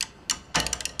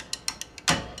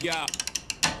Yeah.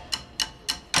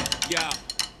 Yeah.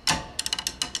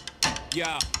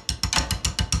 Yeah.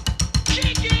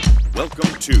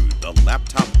 Welcome to the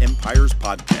Laptop Empires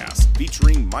podcast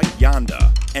featuring Mike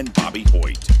Yanda and Bobby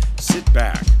Hoyt. Sit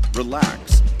back,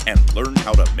 relax, and learn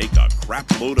how to make a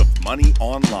crap load of money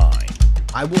online.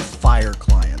 I will fire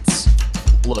clients.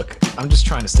 Look, I'm just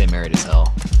trying to stay married as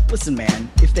hell. Listen, man,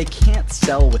 if they can't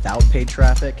sell without paid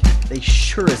traffic, they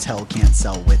sure as hell can't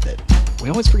sell with it. We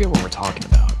always forget what we're talking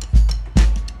about.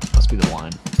 Must be the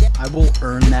wine. I will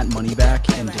earn that money back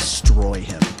and destroy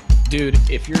him. Dude,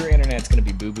 if your internet's going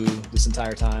to be boo-boo this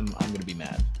entire time, I'm going to be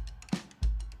mad.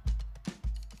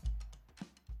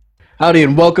 Howdy,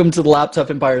 and welcome to the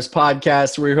Laptop Empires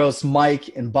podcast. We're your hosts,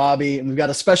 Mike and Bobby, and we've got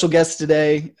a special guest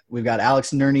today. We've got Alex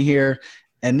Nerney here.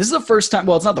 And this is the first time,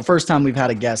 well, it's not the first time we've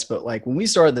had a guest, but like when we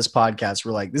started this podcast,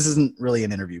 we're like, this isn't really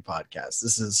an interview podcast.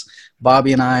 This is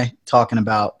Bobby and I talking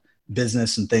about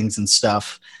business and things and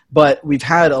stuff. But we've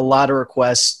had a lot of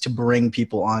requests to bring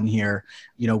people on here.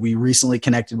 You know, we recently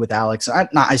connected with Alex.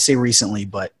 I say recently,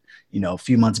 but you know, a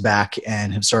few months back,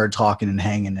 and have started talking and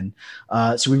hanging.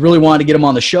 And so we really wanted to get him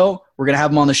on the show. We're going to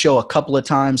have him on the show a couple of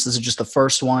times. This is just the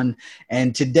first one.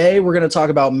 And today we're going to talk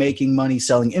about making money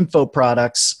selling info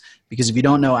products. Because if you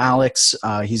don't know Alex,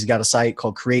 he's got a site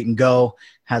called Create and Go,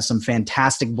 has some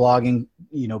fantastic blogging,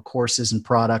 you know, courses and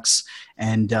products.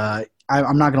 And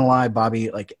I'm not going to lie,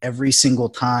 Bobby, like every single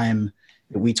time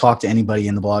that we talk to anybody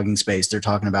in the blogging space, they're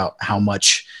talking about how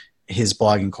much his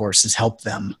blogging course has helped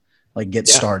them like get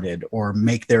started or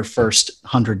make their first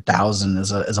 100,000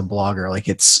 as a blogger. Like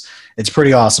it's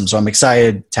pretty awesome. So I'm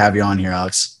excited to have you on here,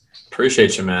 Alex.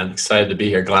 Appreciate you, man. Excited to be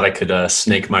here. Glad I could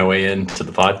snake my way into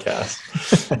the podcast.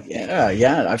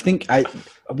 Yeah. I think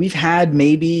we've had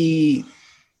maybe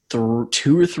 2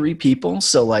 or 3 people.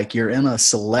 So like you're in a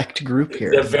select group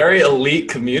here. A very elite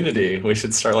community. We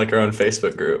should start like our own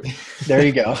Facebook group. There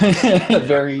you go. A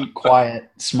very quiet,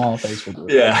 small Facebook group.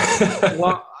 Yeah.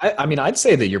 Well, I mean, I'd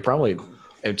say that you're probably,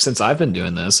 since I've been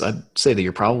doing this, I'd say that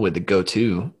you're probably the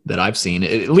go-to that I've seen,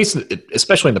 at least,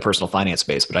 especially in the personal finance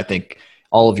space. But I think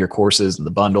all of your courses and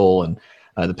the bundle and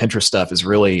the Pinterest stuff has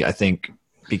really, I think,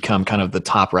 become kind of the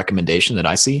top recommendation that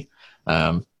I see.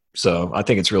 So I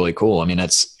think it's really cool. I mean,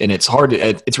 it's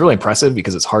really impressive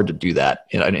because it's hard to do that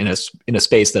in a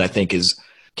space that I think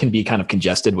can be kind of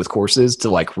congested with courses to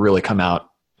like really come out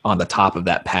on the top of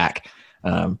that pack.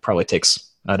 Probably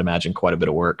takes, I'd imagine, quite a bit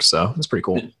of work. So it's pretty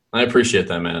cool. I appreciate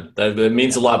that, man. That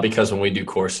means a lot because when we do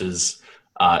courses,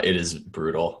 it is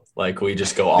brutal. Like we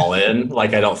just go all in.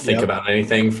 Like I don't think about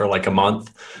anything for like a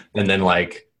month, and then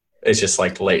like it's just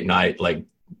like late night, like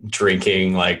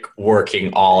drinking, like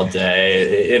working all day.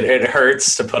 It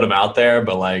hurts to put them out there,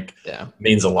 but like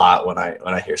means a lot when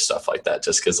I hear stuff like that.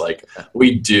 Just because like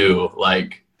we do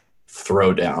like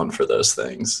throw down for those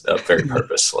things very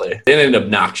purposely in an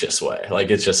obnoxious way.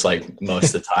 Like it's just like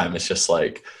most of the time it's just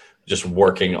like just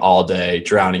working all day,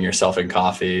 drowning yourself in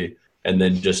coffee, and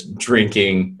then just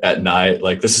drinking at night.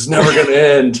 Like this is never going to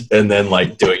end. And then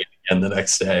like doing it again the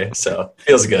next day. So it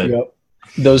feels good. Yep.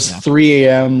 Those 3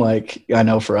 a.m., like I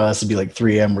know for us, it'd be like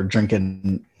 3 a.m. We're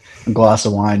drinking a glass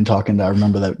of wine, talking to, I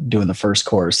remember that doing the first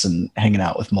course and hanging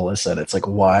out with Melissa. And it's like,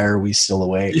 why are we still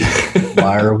awake?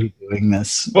 Why are we doing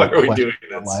this? Why are we doing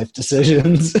this? Life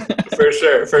decisions. For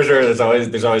sure. There's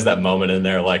always that moment in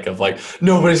there like of like,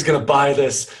 nobody's going to buy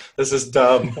this. This is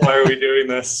dumb. Why are we doing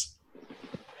this?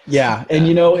 Yeah. And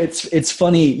you know, it's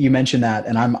funny you mentioned that.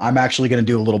 And I'm actually going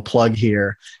to do a little plug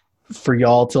here for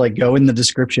y'all to like go in the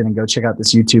description and go check out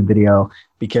this YouTube video,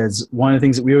 because one of the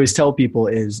things that we always tell people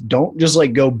is don't just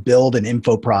like go build an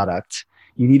info product.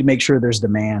 You need to make sure there's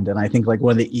demand. And I think like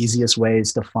one of the easiest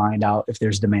ways to find out if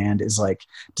there's demand is like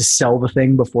to sell the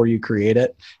thing before you create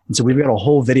it. And so we've got a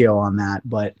whole video on that,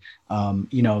 but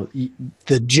you know,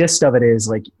 the gist of it is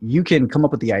like, you can come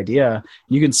up with the idea,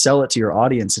 you can sell it to your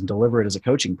audience and deliver it as a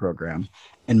coaching program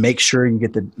and make sure you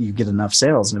get enough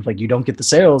sales. And if like you don't get the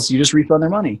sales, you just refund their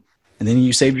money. And then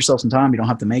you save yourself some time. You don't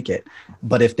have to make it.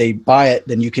 But if they buy it,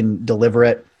 then you can deliver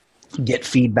it, get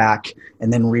feedback,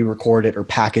 and then re-record it or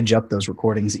package up those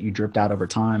recordings that you dripped out over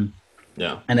time.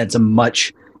 Yeah. And it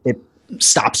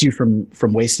stops you from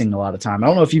wasting a lot of time. I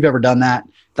don't know if you've ever done that.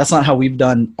 That's not how we've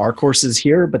done our courses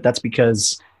here, but that's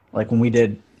because like when we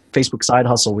did Facebook Side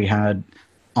Hustle, we had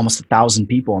almost 1,000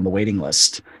 people on the waiting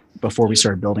list before we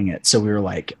started building it. So we were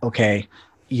like, okay,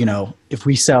 you know, if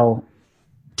we sell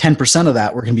 10% of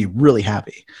that, we're going to be really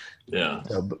happy. Yeah.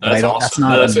 So, that's awesome.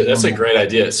 That's a great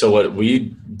idea. So what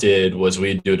we did was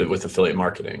we did it with affiliate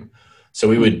marketing. So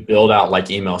we would build out like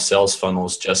email sales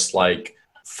funnels, just like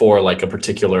for like a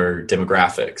particular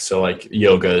demographic. So like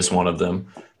yoga is one of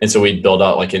them. And so we build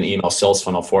out like an email sales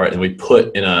funnel for it, and we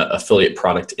put in a affiliate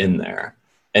product in there.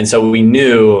 And so we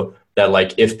knew that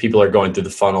like if people are going through the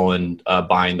funnel and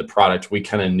buying the product, we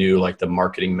kind of knew like the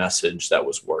marketing message that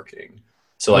was working.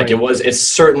 So like it's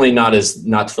certainly not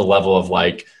to the level of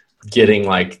like getting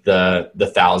like the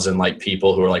 1,000 like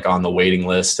people who are like on the waiting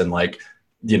list and like,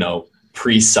 you know,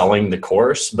 pre-selling the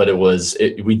course, but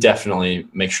we definitely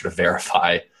make sure to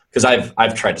verify, because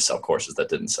I've tried to sell courses that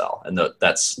didn't sell, and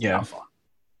that's not fun.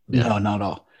 Yeah. No, not at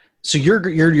all. So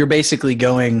you're basically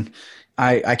going,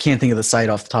 I can't think of the site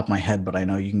off the top of my head, but I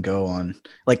know you can go on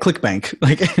like ClickBank.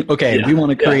 Like, okay, we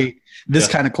want to create this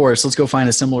kind of course. Let's go find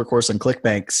a similar course on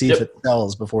ClickBank, see if it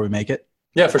sells before we make it.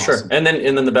 Yeah, for sure. And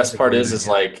then the best part is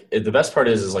like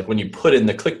when you put in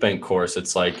the ClickBank course,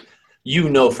 it's like, you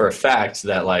know, for a fact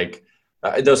that like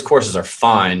those courses are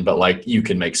fine, but like you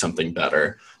can make something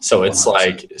better. So it's 100%.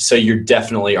 Like, so you're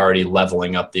definitely already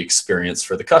leveling up the experience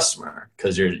for the customer,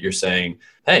 because you're saying,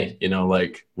 hey, you know,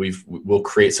 like we'll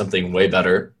create something way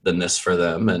better than this for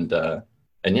them. And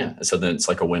yeah, so then it's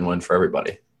like a win-win for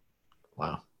everybody.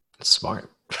 Wow. That's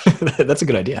smart. That's a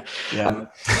good idea. Yeah.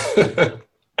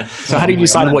 So how do you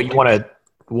decide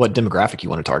what demographic you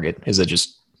want to target? Is it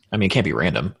just, I mean, it can't be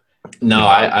random. No,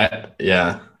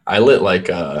 I let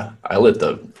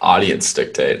the audience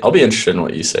dictate. I'll be interested in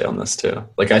what you say on this too.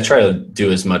 Like I try to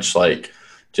do as much like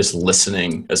just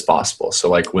listening as possible. So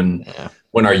like when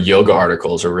our yoga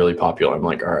articles are really popular, I'm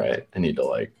like, all right, I need to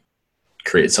like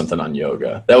create something on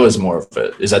yoga. That was more of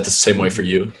it. Is that the same way for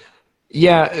you?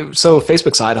 Yeah. So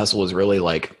Facebook Side Hustle was really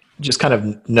like just kind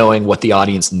of knowing what the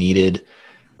audience needed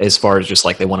as far as just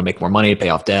like they want to make more money, pay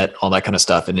off debt, all that kind of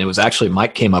stuff. And it was actually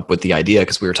Mike came up with the idea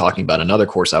because we were talking about another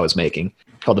course I was making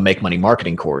called the Make Money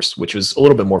Marketing course, which was a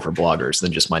little bit more for bloggers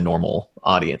than just my normal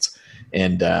audience.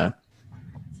 And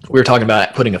we were talking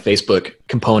about putting a Facebook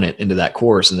component into that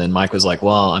course. And then Mike was like,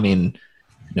 well, I mean,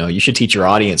 you know, you should teach your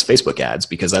audience Facebook ads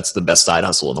because that's the best side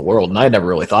hustle in the world. And I had never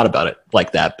really thought about it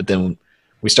like that. But then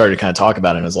we started to kind of talk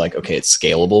about it, and it was like, okay, it's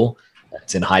scalable.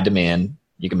 It's in high demand.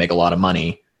 You can make a lot of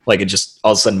money. Like it just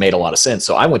all of a sudden made a lot of sense.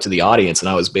 So I went to the audience and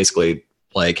I was basically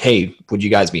like, hey, would you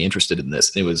guys be interested in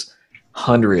this? And it was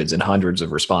hundreds and hundreds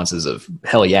of responses of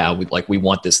hell yeah, we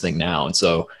want this thing now. And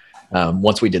so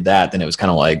once we did that, then it was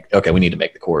kind of like, okay, we need to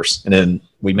make the course. And then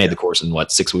we made the course in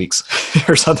 6 weeks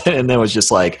or something. And then it was just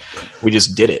like, we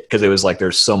just did it because it was like,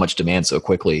 there's so much demand so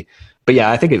quickly. But yeah,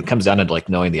 I think it comes down to like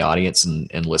knowing the audience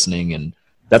and listening. And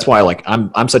that's why like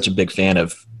I'm such a big fan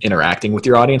of interacting with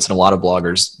your audience, and a lot of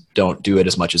bloggers don't do it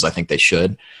as much as I think they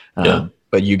should.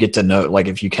 But you get to know, like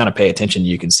if you kind of pay attention,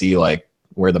 you can see like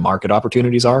where the market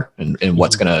opportunities are and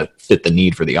what's going to fit the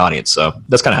need for the audience. So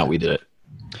that's kind of how we did it.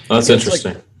 Oh, that's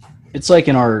interesting. It's like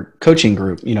in our coaching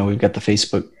group, you know, we've got the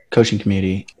Facebook coaching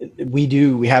community.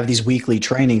 We have these weekly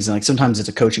trainings, and like sometimes it's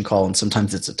a coaching call and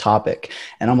sometimes it's a topic.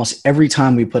 And almost every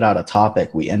time we put out a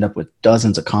topic, we end up with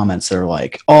dozens of comments that are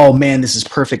like, oh man, this is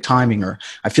perfect timing. Or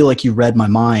I feel like you read my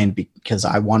mind because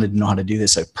I wanted to know how to do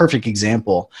this. A perfect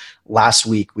example. Last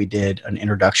week we did an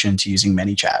introduction to using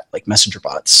ManyChat, like messenger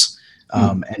bots.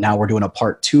 And now we're doing a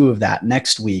part 2 of that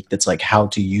next week. That's like how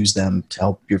to use them to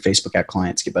help your Facebook ad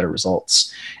clients get better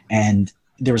results. And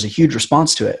there was a huge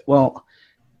response to it. Well,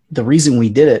 the reason we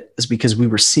did it is because we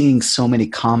were seeing so many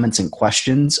comments and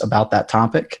questions about that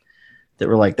topic that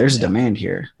were like, there's a demand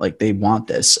here. Like they want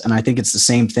this. And I think it's the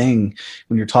same thing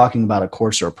when you're talking about a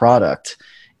course or a product.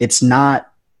 It's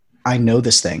not, I know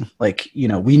this thing. Like, you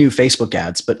know, we knew Facebook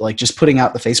ads, but like just putting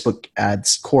out the Facebook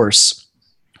ads course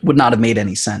would not have made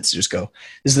any sense. Just go,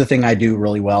 this is the thing I do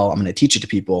really well. I'm going to teach it to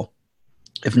people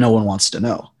if no one wants to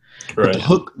know. Right.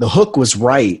 But the hook was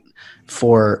right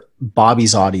for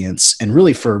Bobby's audience and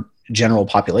really for general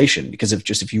population, because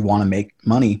if you want to make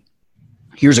money,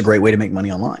 here's a great way to make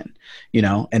money online, you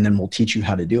know, and then we'll teach you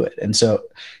how to do it. And so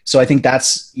I think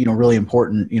that's, you know, really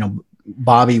important. You know,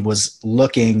 Bobby was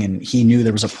looking and he knew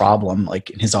there was a problem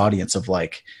like in his audience of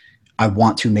like, I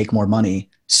want to make more money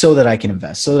so that I can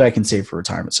invest, so that I can save for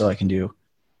retirement, so I can do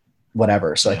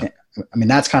whatever. So I mean,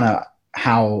 that's kind of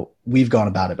how we've gone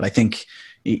about it. But I think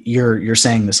you're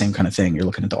saying the same kind of thing. You're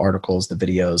looking at the articles, the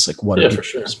videos, like what are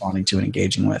people responding to and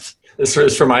engaging with. This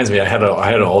reminds me, I had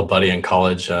an old buddy in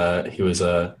college. He was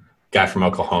a guy from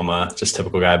Oklahoma, just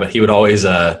typical guy, but he would always,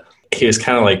 he was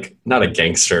kind of like, not a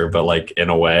gangster, but like in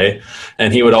a way.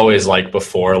 And he would always like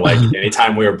before, like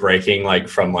anytime we were breaking, like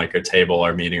from like a table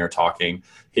or meeting or talking,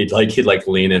 he'd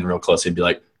lean in real close. He'd be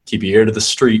like, keep your ear to the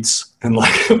streets and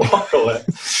like walk away.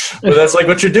 But that's like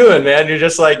what you're doing, man. You're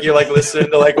just like, you're like listening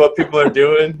to like what people are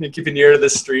doing. You're keeping your ear to the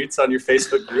streets on your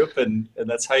Facebook group. And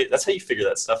that's how you figure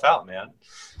that stuff out, man.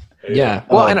 Yeah.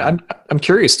 Well, and I'm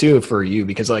curious too for you,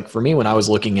 because like for me, when I was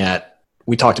looking at,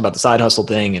 we talked about the side hustle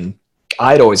thing, and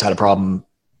I'd always had a problem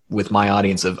with my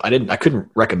audience of I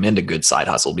couldn't recommend a good side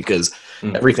hustle because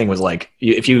everything was like,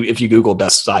 if you Google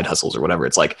best side hustles or whatever,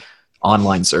 it's like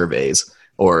online surveys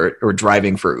or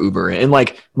driving for Uber, and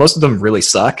like most of them really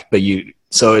suck. But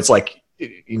so it's like,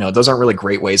 those aren't really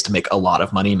great ways to make a lot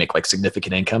of money, make like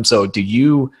significant income. So do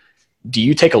you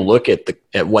take a look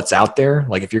at what's out there?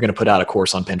 Like if you're going to put out a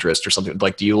course on Pinterest or something,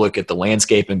 like do you look at the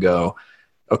landscape and go,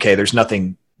 okay, there's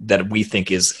nothing that we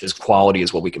think is quality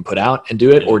is what we can put out and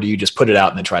do it? Or do you just put it out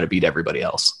and then try to beat everybody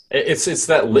else? It's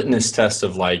that litmus test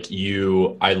of like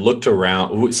I looked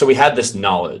around. So we had this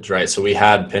knowledge, right? So we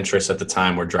had Pinterest at the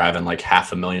time. We're driving like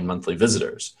 500,000 monthly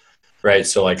visitors, right?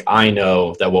 So like, I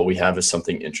know that what we have is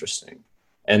something interesting.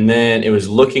 And then it was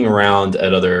looking around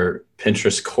at other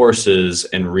Pinterest courses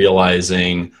and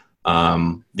realizing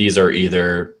these are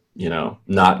either,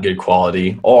 not good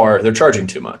quality or they're charging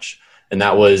too much. And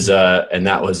that was,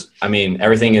 I mean,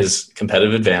 everything is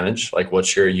competitive advantage. Like,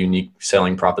 what's your unique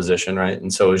selling proposition, right?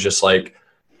 And so it was just like,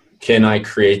 can I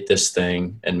create this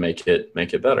thing and make it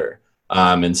better?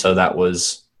 And so that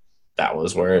was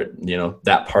where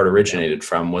that part originated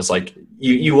from. Was like,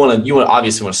 you want to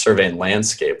obviously want to survey and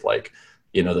landscape, like,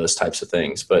 those types of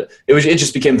things. But it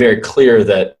just became very clear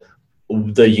that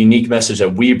the unique message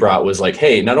that we brought was like,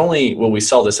 hey, not only will we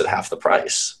sell this at half the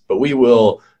price, but we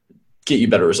will get you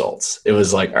better results. It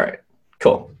was like, all right,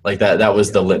 cool. Like that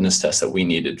was the litmus test that we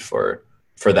needed for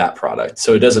that product.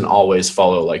 So it doesn't always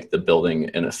follow like the building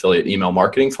an affiliate email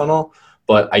marketing funnel,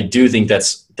 but I do think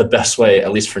that's the best way,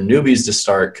 at least for newbies, to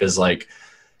start. Cause like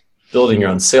building your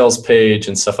own sales page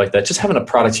and stuff like that, just having a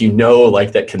product,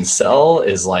 like that can sell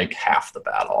is like half the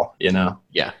battle,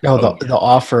 Yeah. Oh, the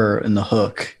offer and the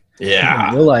hook. Yeah. I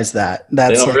didn't realize that.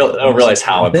 That's they don't realize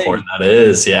how important that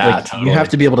is. Yeah. Like, totally. You have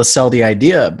to be able to sell the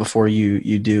idea before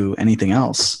you do anything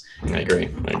else. I agree.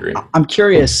 I'm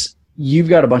curious, you've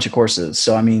got a bunch of courses.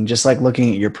 So, I mean, just like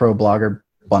looking at your pro blogger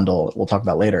bundle, we'll talk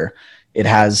about later, it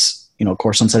has, a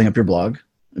course on setting up your blog,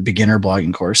 a beginner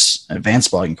blogging course, an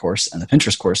advanced blogging course, and the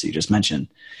Pinterest course that you just mentioned.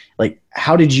 Like,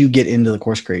 how did you get into the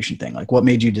course creation thing? Like, what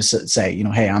made you just say,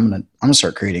 hey, I'm gonna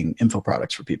start creating info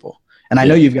products for people? And I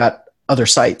know you've got other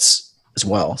sites as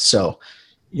well. So,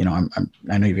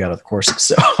 I know you've got other courses.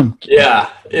 So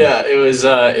yeah. It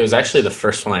was actually the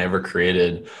first one I ever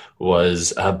created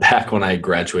was back when I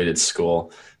graduated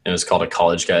school. It was called A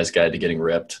College Guy's Guide to Getting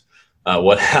Ripped.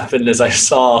 What happened is I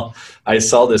saw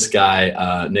this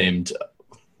guy named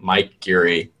Mike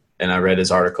Geary, and I read his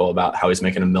article about how he's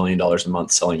making $1 million a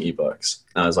month selling ebooks.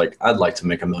 And I was like, I'd like to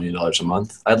make $1 million a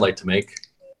month. I'd like to make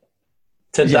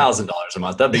 $10,000 a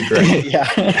month. That'd be great. Yeah.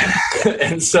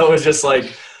 And so it was just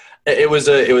like, it was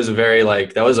a very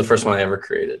like, that was the first one I ever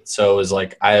created. So it was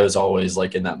like, I was always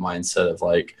like in that mindset of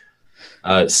like,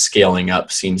 scaling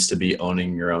up seems to be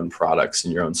owning your own products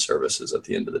and your own services at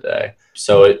the end of the day.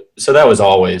 So that was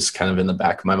always kind of in the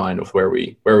back of my mind with where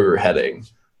we were heading.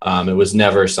 It was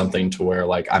never something to where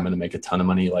like, I'm going to make a ton of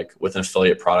money, like with an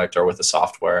affiliate product or with a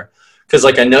software. Cause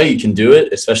like, I know you can do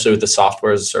it, especially with the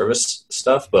software as a service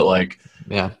stuff, but like,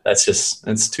 yeah,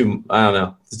 it's too, I don't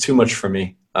know. It's too much for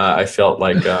me. I felt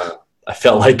like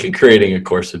creating a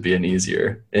course would be an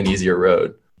easier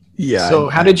road. Yeah. So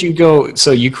how did you go?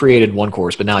 So you created one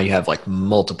course, but now you have like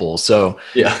multiple. So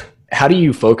yeah, how do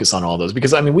you focus on all those?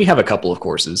 Because I mean, we have a couple of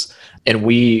courses, and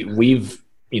we've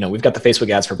got the Facebook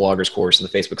Ads for Bloggers course and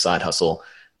the Facebook Side Hustle.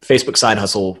 Facebook Side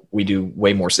Hustle, we do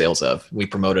way more sales of. We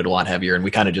promote it a lot heavier, and we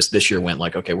kind of just this year went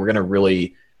like, okay, we're going to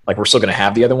really like, we're still going to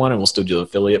have the other one, and we'll still do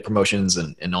affiliate promotions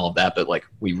and all of that, but like,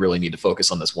 we really need to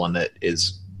focus on this one that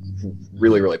is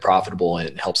really, really profitable and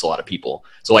it helps a lot of people.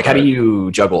 So like, how do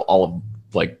you juggle all of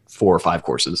like 4 or 5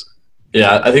 courses?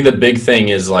 Yeah, I think the big thing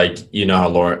is like, how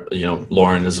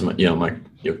Lauren is, my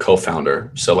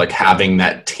co-founder. So like having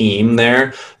that team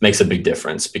there makes a big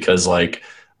difference, because like,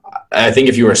 I think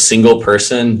if you were a single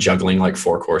person juggling like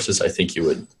 4 courses, I think you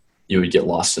would get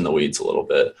lost in the weeds a little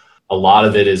bit. A lot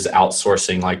of it is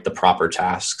outsourcing like the proper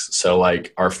tasks. So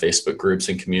like our Facebook groups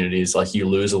and communities, like you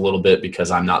lose a little bit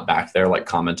because I'm not back there like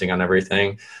commenting on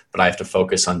everything, but I have to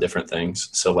focus on different things.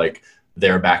 So like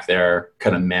they're back there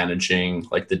kind of managing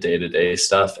like the day-to-day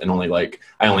stuff, and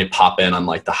I only pop in on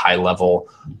like the high level,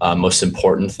 most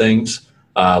important things,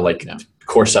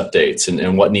 course updates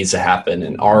and what needs to happen,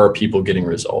 and are people getting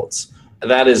results.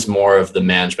 That is more of the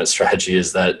management strategy,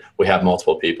 is that we have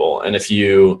multiple people. And if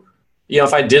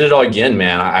if I did it all again,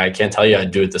 man, I can't tell you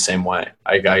I'd do it the same way.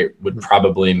 I would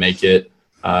probably make it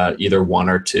either one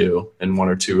or two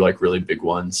like really big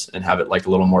ones, and have it like a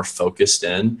little more focused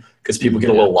in, because people get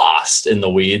a little lost in the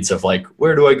weeds of like,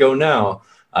 where do I go now?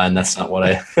 And that's not what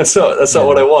that's not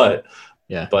what I want.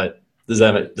 Yeah. But does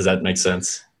that make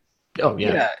sense? Oh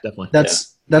yeah, definitely.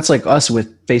 That's like us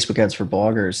with Facebook ads for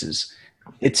bloggers.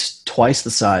 It's twice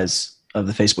the size of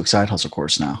the Facebook Side Hustle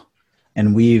course now,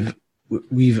 and we've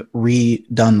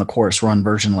redone the course. We're on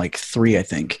version like 3, I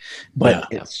think. But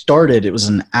it was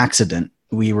an accident.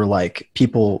 We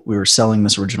were selling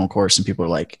this original course, and people were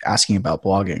like asking about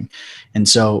blogging. And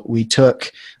so we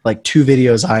took like 2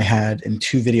 videos I had and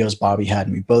 2 videos Bobby had,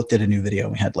 and we both did a new video.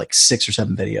 We had like 6 or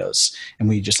 7 videos, and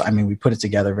we put it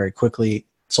together very quickly,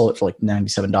 sold it for like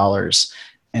 $97,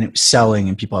 and it was selling,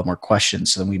 and people had more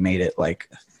questions. So then we made it like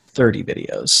 30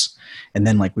 videos, and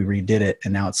then like we redid it,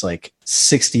 and now it's like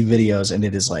 60 videos, and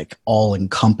it is like all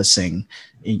encompassing,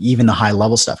 even the high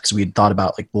level stuff, because we had thought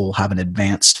about like, we'll have an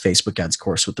advanced Facebook ads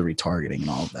course with the retargeting and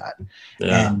all of that.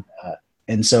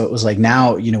 And so it was like,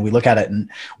 now, we look at it, and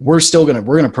we're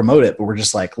going to promote it, but we're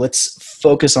just like, let's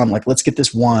focus on like, let's get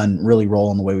this one really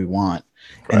rolling the way we want,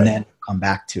 and then come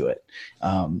back to it.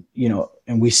 And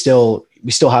we still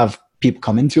have people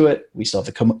come into it. We still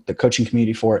have the coaching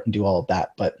community for it and do all of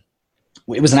that. But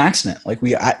it was an accident. Like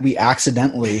we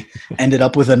accidentally ended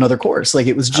up with another course. Like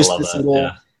it was just this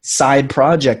little side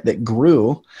project that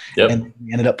grew, and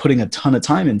we ended up putting a ton of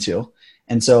time into.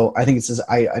 And so I think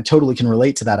I totally can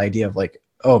relate to that idea of like,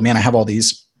 oh man, I have all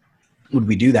these. Would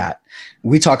we do that?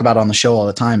 We talk about on the show all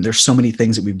the time. There's so many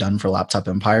things that we've done for Laptop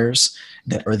Empires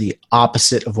that are the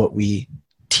opposite of what we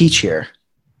teach here.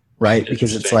 Right?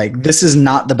 Because it's like, this is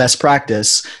not the best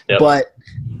practice, but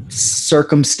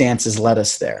circumstances led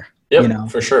us there.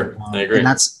 For sure. I agree.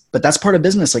 But that's part of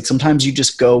business. Like sometimes you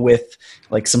just go with,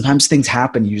 like sometimes things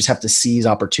happen. You just have to seize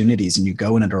opportunities, and you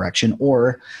go in a direction,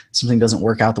 or something doesn't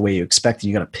work out the way you expect, and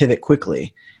you got to pivot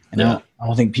quickly. And I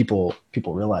don't think people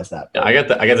realize that. Yeah, I got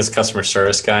this customer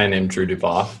service guy named Drew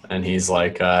Dubois, and he's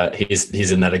like,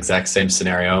 he's in that exact same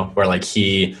scenario where like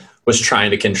he was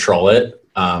trying to control it.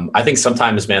 I think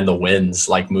sometimes, man, the winds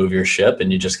like move your ship,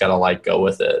 and you just got to like go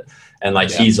with it. And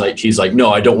like, he's like,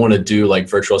 no, I don't want to do like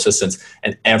virtual assistants.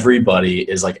 And everybody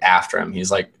is like after him. He's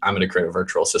like, I'm going to create a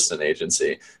virtual assistant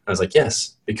agency. And I was like,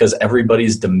 yes, because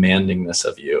everybody's demanding this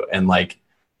of you. And like,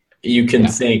 you can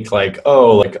think like,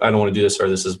 oh, like, I don't want to do this, or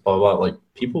this is blah, blah, blah. Like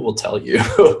people will tell you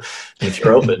if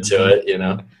you're open to it,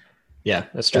 Yeah,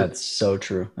 that's true. That's so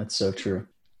true. That's so true.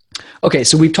 Okay.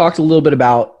 So we've talked a little bit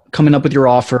about coming up with your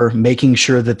offer, making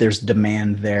sure that there's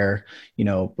demand there,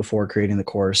 before creating the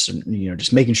course, and,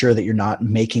 just making sure that you're not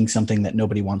making something that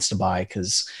nobody wants to buy,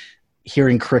 because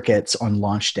hearing crickets on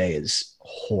launch day is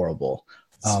horrible.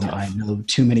 I know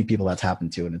too many people that's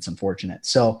happened to, and it's unfortunate.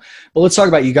 So, but let's talk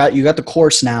about, you got the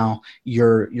course now,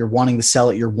 you're wanting to sell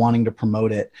it, you're wanting to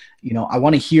promote it. I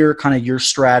want to hear kind of your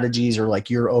strategies, or like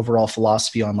your overall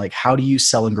philosophy on like, how do you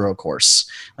sell and grow a course?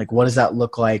 Like, what does that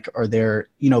look like? Are there,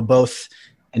 both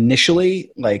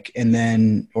initially, like, and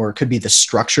then, or it could be the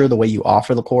structure, the way you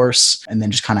offer the course, and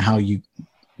then just kind of how you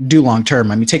do long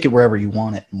term. I mean, take it wherever you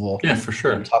want it, and we'll for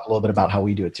sure talk a little bit about how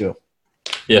we do it too.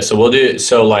 Yeah, so we'll do,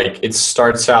 so like it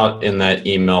starts out in that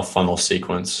email funnel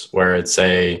sequence where it's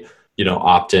a,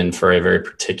 opt in for a very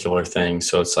particular thing.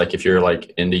 So it's like, if you're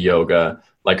like into yoga,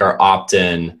 like our opt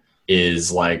in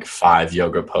is like 5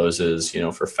 yoga poses,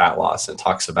 for fat loss, and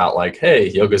talks about like, hey,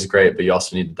 yoga's great, but you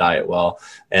also need to diet well.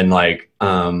 And like,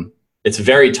 it's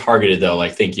very targeted though.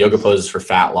 Like, think yoga poses for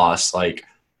fat loss. Like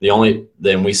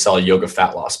then we sell a yoga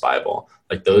fat loss Bible.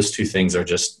 Like those 2 things are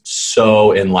just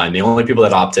so in line. The only people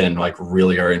that opt in like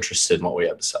really are interested in what we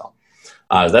have to sell.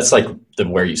 That's like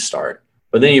where you start.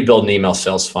 But then you build an email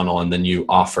sales funnel, and then you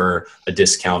offer a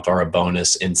discount or a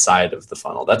bonus inside of the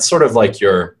funnel. That's sort of like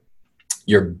your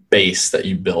base that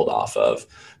you build off of,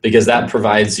 because that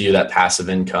provides you that passive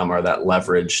income or that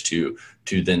leverage to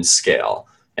then scale.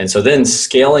 And so then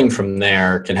scaling from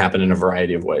there can happen in a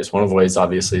variety of ways. One of the ways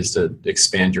obviously is to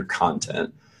expand your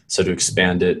content. So to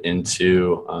expand it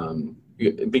into,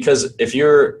 because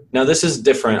now this is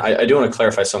different. I do want to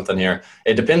clarify something here.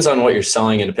 It depends on what you're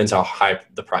selling, and depends how high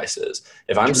the price is.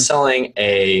 If I'm selling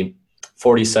a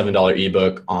 $47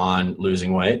 ebook on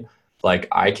losing weight, like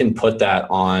I can put that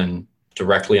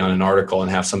directly on an article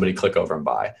and have somebody click over and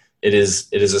buy. It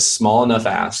is a small enough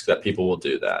ask that people will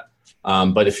do that.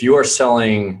 But if you are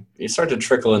selling, you start to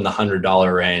trickle in the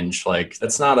 $100 range, like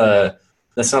that's not a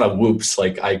whoops,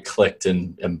 like I clicked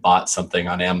and bought something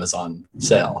on Amazon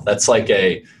sale. That's like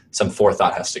some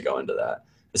forethought has to go into that.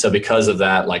 And so because of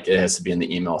that, like it has to be in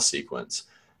the email sequence.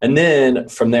 And then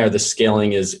from there, the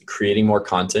scaling is creating more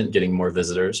content, getting more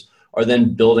visitors, are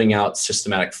then building out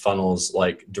systematic funnels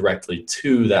like directly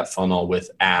to that funnel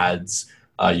with ads.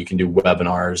 You can do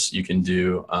webinars. You can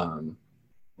do,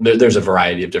 there's a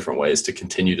variety of different ways to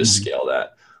continue to scale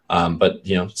that. But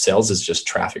sales is just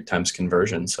traffic times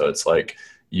conversion. So it's like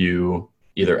you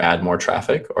either add more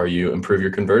traffic or you improve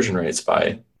your conversion rates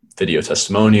by video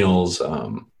testimonials,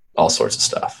 all sorts of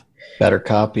stuff. Better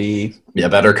copy. Yeah,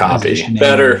 better copy.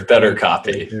 Better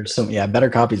copy. Better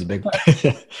copy is a big one.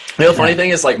 The funny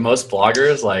thing is, like, most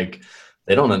bloggers, like,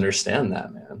 they don't understand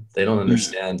that, man. They don't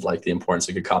understand like the importance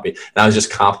of good copy. And I was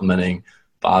just complimenting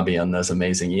Bobby on those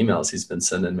amazing emails he's been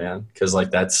sending, man, because like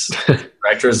that's a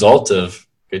direct result of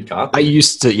good copy. I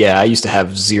used to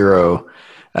have zero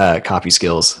copy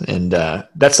skills, and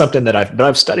that's something that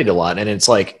I've studied a lot, and it's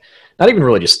like not even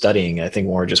really just studying. I think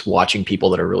more just watching people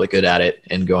that are really good at it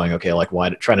and going, okay, like why,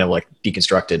 trying to like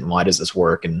deconstruct it, and why does this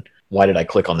work, and why did I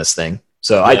click on this thing?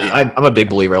 So yeah. I'm a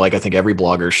big believer. Like I think every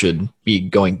blogger should be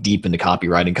going deep into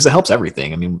copywriting because it helps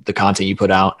everything. I mean, the content you put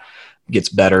out gets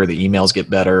better, the emails get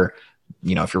better.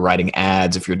 If you're writing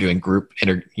ads, if you're doing group,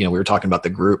 we were talking about the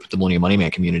group, the Millennial Money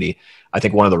Man community. I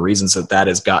think one of the reasons that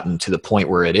has gotten to the point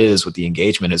where it is with the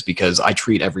engagement is because I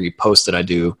treat every post that I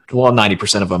do,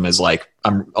 90% of them is like,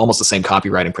 I'm almost the same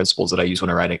copywriting principles that I use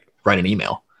when I write an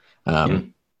email,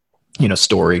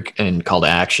 story and call to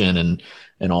action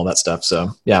and all that stuff. So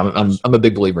yeah, I'm a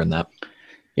big believer in that.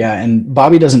 Yeah. And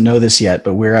Bobby doesn't know this yet,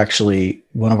 but we're actually,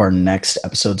 one of our next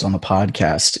episodes on the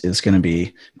podcast is going to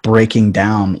be breaking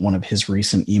down one of his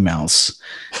recent emails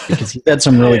because he's had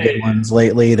some really good ones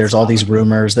lately. There's all these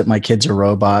rumors that my kids are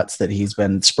robots that he's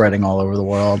been spreading all over the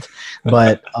world,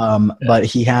 but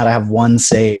he had to have one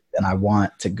saved, and I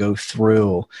want to go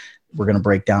through. We're going to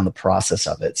break down the process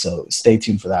of it. So stay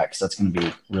tuned for that because that's going to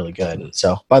be really good.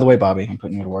 So by the way, Bobby, I'm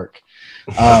putting you to work.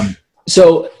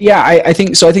 So yeah, I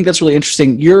think that's really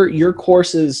interesting. Your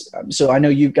courses. So I know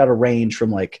you've got a range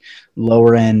from like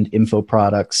lower end info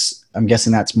products. I'm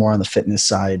guessing that's more on the fitness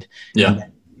side. Yeah. And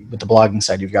then with the blogging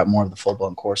side, you've got more of the full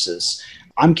blown courses.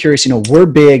 I'm curious, we're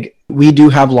big. We do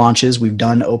have launches. We've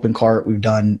done open cart. We've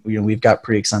got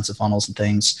pretty extensive funnels and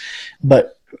things,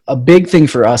 but a big thing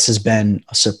for us has been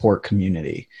a support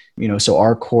community. So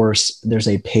our course, there's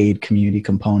a paid community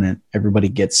component. Everybody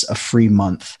gets a free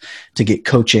month to get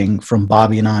coaching from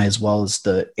Bobby and I, as well as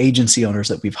the agency owners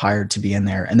that we've hired to be in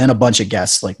there. And then a bunch of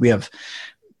guests. Like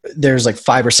there's like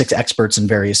 5 or 6 experts in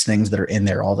various things that are in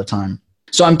there all the time.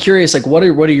 So I'm curious, like, what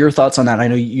are your thoughts on that? I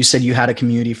know you said you had a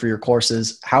community for your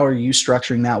courses. How are you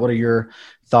structuring that? What are your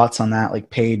thoughts on that? Like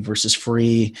paid versus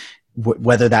free?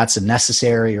 Whether that's a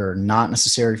necessary or not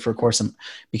necessary for a course,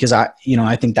 because I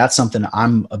think that's something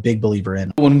I'm a big believer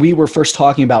in. When we were first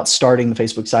talking about starting the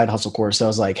Facebook Side Hustle course, I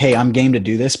was like, hey, I'm game to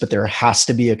do this, but there has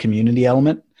to be a community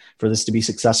element for this to be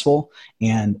successful.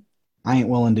 And I ain't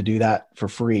willing to do that for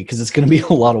free because it's going to be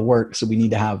a lot of work. So we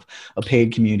need to have a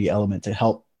paid community element to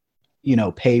help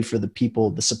pay for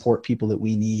the support people that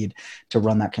we need to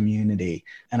run that community.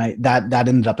 And that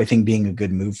ended up, I think, being a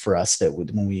good move for us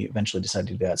when we eventually decided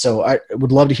to do that. So I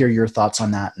would love to hear your thoughts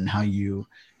on that and how you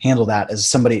handle that as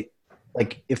somebody,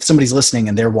 like if somebody's listening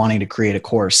and they're wanting to create a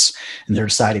course and they're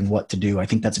deciding what to do. I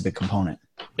think that's a big component.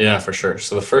 Yeah, for sure.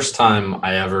 So the first time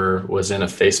I ever was in a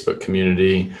Facebook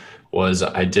community was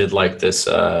I did like this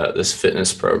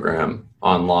fitness program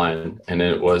online, and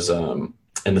it was,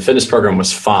 and the fitness program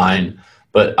was fine,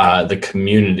 but the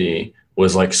community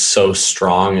was like so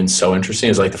strong and so interesting.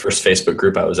 It was like the first Facebook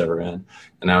group I was ever in.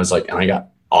 And I got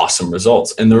awesome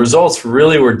results. And the results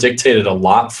really were dictated a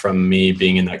lot from me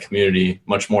being in that community,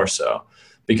 much more so.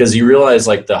 Because you realize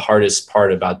like the hardest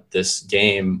part about this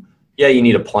game, yeah, you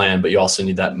need a plan, but you also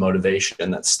need that motivation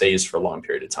that stays for a long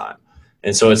period of time.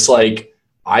 And so it's like,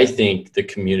 I think the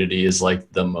community is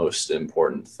like the most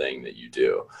important thing that you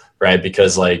do. Right.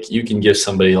 Because like you can give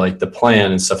somebody like the plan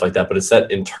and stuff like that, but it's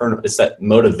that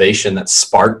motivation, that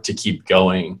spark to keep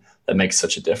going that makes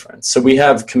such a difference. So we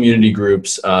have community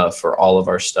groups for all of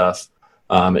our stuff.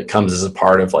 It comes as a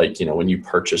part of like, when you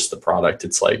purchase the product,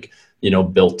 it's like,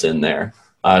 built in there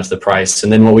to the price.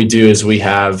 And then what we do is we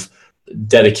have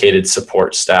dedicated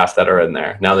support staff that are in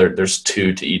there. Now there's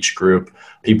 2 to each group,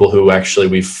 people who actually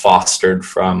we've fostered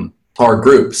from our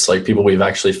groups, like people we've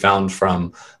actually found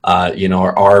from,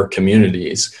 our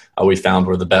communities, we found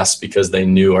were the best because they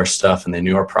knew our stuff and they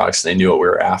knew our products and they knew what we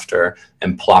were after,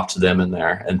 and plopped them in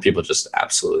there, and people just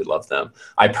absolutely love them.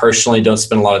 I personally don't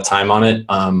spend a lot of time on it.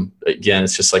 Again,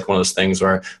 it's just like one of those things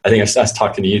where I think I was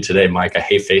talking to you today, Mike. I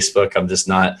hate Facebook. I'm just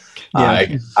not,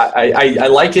 I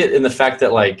like it in the fact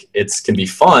that like it can be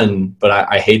fun, but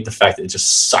I hate the fact that it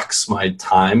just sucks my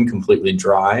time completely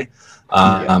dry.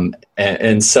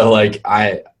 And so like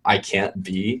I can't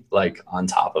be like on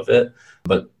top of it,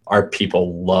 but our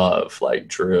people love like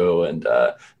Drew and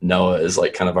Noah is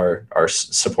like kind of our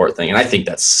support thing. And I think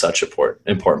that's such an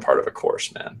important part of a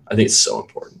course, man. I think it's so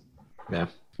important. Yeah.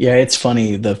 Yeah, it's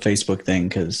funny, the Facebook thing,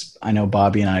 because I know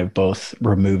Bobby and I have both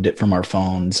removed it from our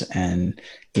phones. And,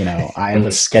 you know, I have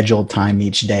a scheduled time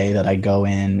each day that I go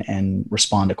in and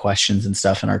respond to questions and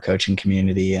stuff in our coaching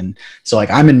community. And so,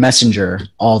 like, I'm in Messenger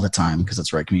all the time because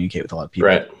that's where I communicate with a lot of people.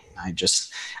 Right.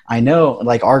 I know,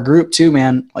 like, our group too,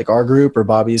 man, like our group or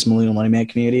Bobby's Millennial Money Man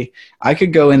community, I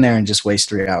could go in there and just waste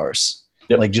 3 hours,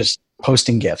 like just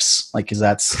posting GIFs, like, because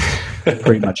that's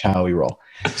pretty much how we roll.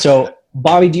 So,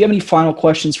 Bobby, do you have any final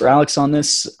questions for Alex on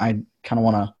this? I kind of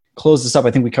want to close this up.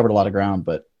 I think we covered a lot of ground,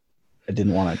 but I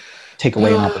didn't want to take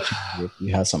away an opportunity if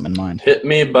you have something in mind. Hit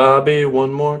me, Bobby,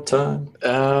 one more time.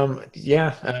 Did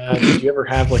you ever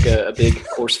have like a big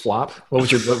course flop?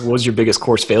 What was your biggest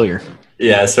course failure?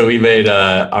 Yeah, so we made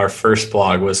our first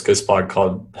blog was this blog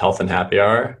called Health and Happy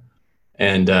Hour,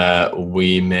 and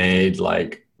we made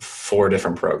like 4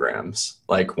 different programs.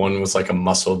 Like one was like a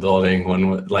muscle building, one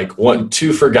was like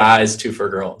 2 for guys, 2 for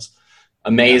girls.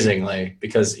 Amazingly,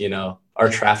 because you know our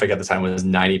traffic at the time was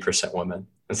 90% women,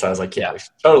 and so I was like, yeah, we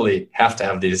totally have to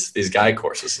have these guy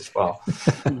courses as well.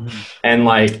 and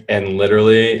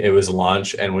literally, it was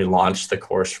launch, and we launched the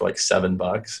course for like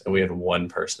 $7, and we had 1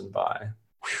 person buy.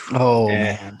 Oh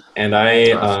man! And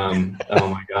I, oh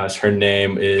my gosh, her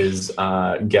name is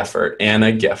Geffert,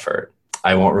 Anna Geffert.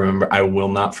 I won't remember. I will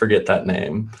not forget that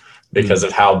name because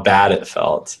of how bad it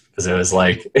felt. Because it was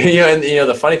like,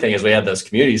 the funny thing is we had those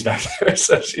communities back there.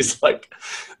 So she's like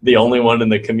the only one in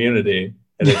the community.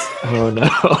 And it's, oh no.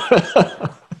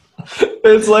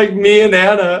 It's like me and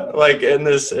Anna, like in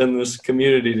this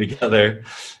community together.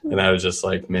 And I was just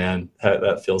like, man,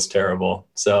 that feels terrible.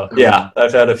 So yeah,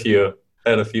 I've had a few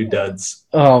duds.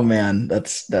 Oh man,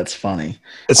 that's funny.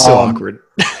 It's so awkward.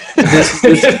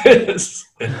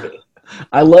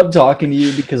 I love talking to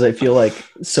you because I feel like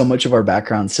so much of our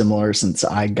background's similar since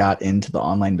I got into the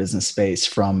online business space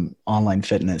from online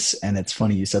fitness. And it's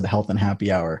funny, you said the Health and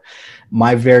Happy Hour.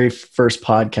 My very first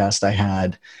podcast I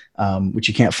had, which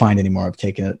you can't find anymore, I've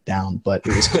taken it down, but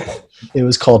it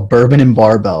was called Bourbon and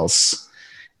Barbells.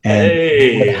 And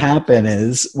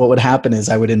what would happen is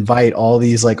I would invite all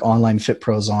these like online fit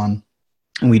pros on,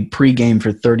 and we'd pregame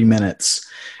for 30 minutes.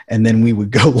 And then we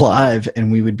would go live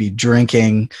and we would be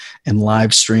drinking and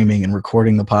live streaming and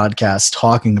recording the podcast,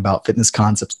 talking about fitness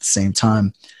concepts at the same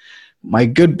time. My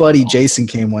good buddy Jason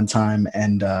came one time,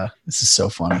 and this is so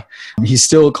funny. He's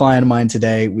still a client of mine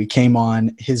today. We came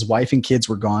on, his wife and kids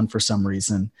were gone for some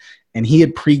reason, and he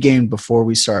had pre-gamed before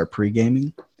we started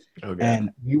pre-gaming. Okay.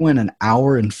 And we went an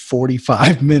hour and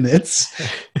 45 minutes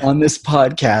on this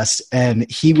podcast,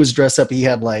 and he was dressed up. He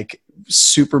had like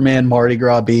Superman Mardi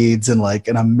Gras beads and like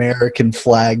an American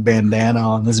flag bandana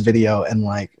on this video, and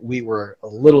like we were a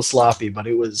little sloppy, but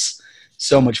it was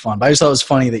so much fun. But I just thought it was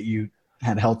funny that you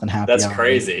had Health and Happy Hour. That's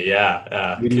crazy.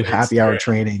 Yeah. We do happy hour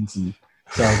trainings, and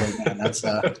so I was like, man,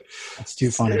 that's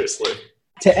too funny. Seriously.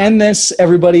 To end this,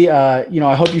 everybody,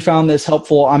 I hope you found this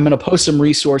helpful. I'm going to post some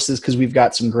resources because we've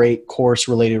got some great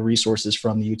course-related resources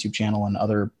from the YouTube channel and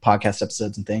other podcast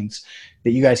episodes and things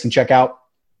that you guys can check out.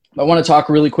 I want to talk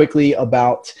really quickly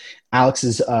about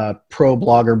Alex's Pro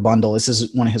Blogger bundle. This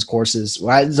is one of his courses.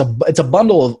 It's a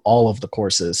bundle of all of the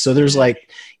courses. So there's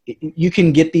like, you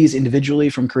can get these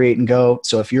individually from Create and Go.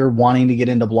 So if you're wanting to get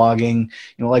into blogging,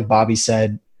 like Bobby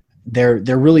said, they're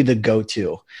really the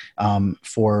go-to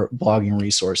for blogging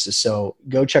resources. So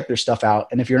go check their stuff out.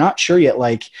 And if you're not sure yet,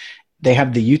 like, they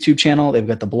have the YouTube channel, they've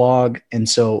got the blog. And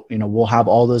so, we'll have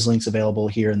all those links available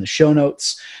here in the show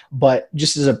notes. But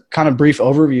just as a kind of brief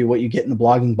overview, what you get in the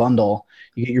blogging bundle,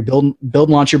 you get your build and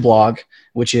launch your blog,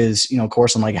 which is, a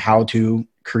course on like how to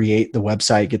create the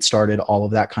website, get started, all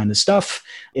of that kind of stuff.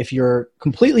 If you're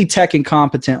completely tech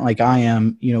incompetent like I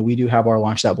am, we do have our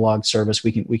Launch That Blog service.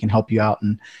 We can help you out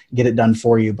and get it done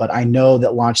for you. But I know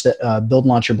that Build and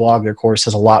Launch Your Blog, their course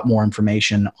has a lot more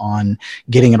information on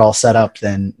getting it all set up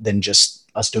than just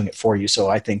us doing it for you. So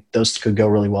I think those could go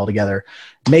really well together.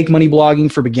 Make Money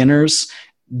Blogging for Beginners.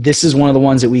 This is one of the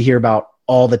ones that we hear about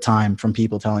all the time from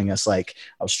people telling us, like,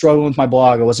 I was struggling with my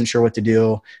blog, I wasn't sure what to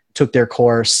do, took their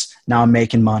course, now I'm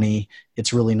making money,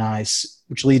 it's really nice,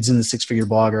 which leads into Six Figure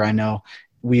Blogger. I know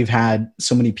we've had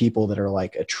so many people that are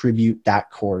like, attribute that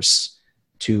course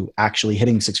to actually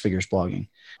hitting six figures blogging.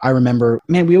 I remember,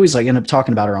 man, we always like end up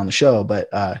talking about her on the show, but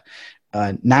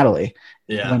Natalie,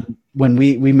 when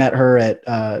we met her at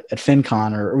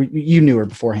FinCon, or you knew her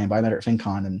beforehand, but I met her at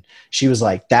FinCon, and she was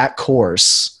like, that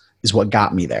course is what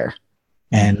got me there.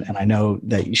 And I know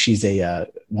that she's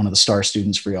one of the star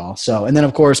students for y'all. So, and then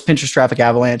of course, Pinterest Traffic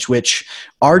Avalanche, which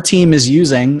our team is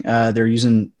using.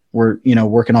 We're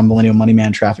working on Millennial Money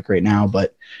Man traffic right now,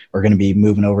 but we're going to be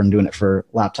moving over and doing it for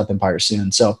Laptop Empire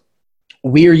soon. So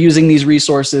we are using these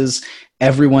resources.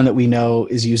 Everyone that we know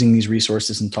is using these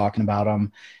resources and talking about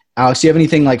them. Alex, do you have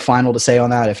anything like final to say on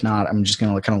that? If not, I'm just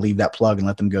going to kind of leave that plug and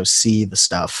let them go see the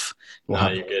stuff.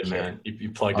 You're good, man. You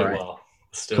plugged it well.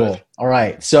 Let's do it. All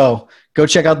right. So go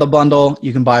check out the bundle.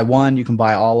 You can buy one. You can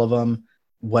buy all of them,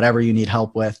 whatever you need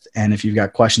help with. And if you've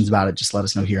got questions about it, just let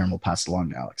us know here and we'll pass it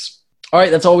along to Alex. All right,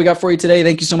 that's all we got for you today.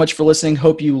 Thank you so much for listening.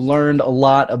 Hope you learned a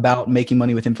lot about making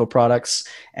money with info products,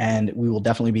 and we will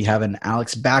definitely be having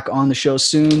Alex back on the show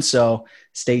soon, so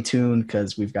stay tuned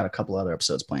because we've got a couple other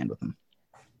episodes planned with him.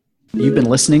 You've been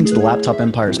listening to the Laptop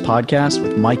Empires podcast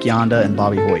with Mike Yanda and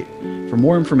Bobby Hoyt. For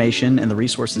more information and the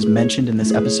resources mentioned in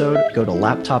this episode, go to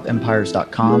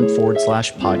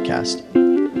laptopempires.com/podcast.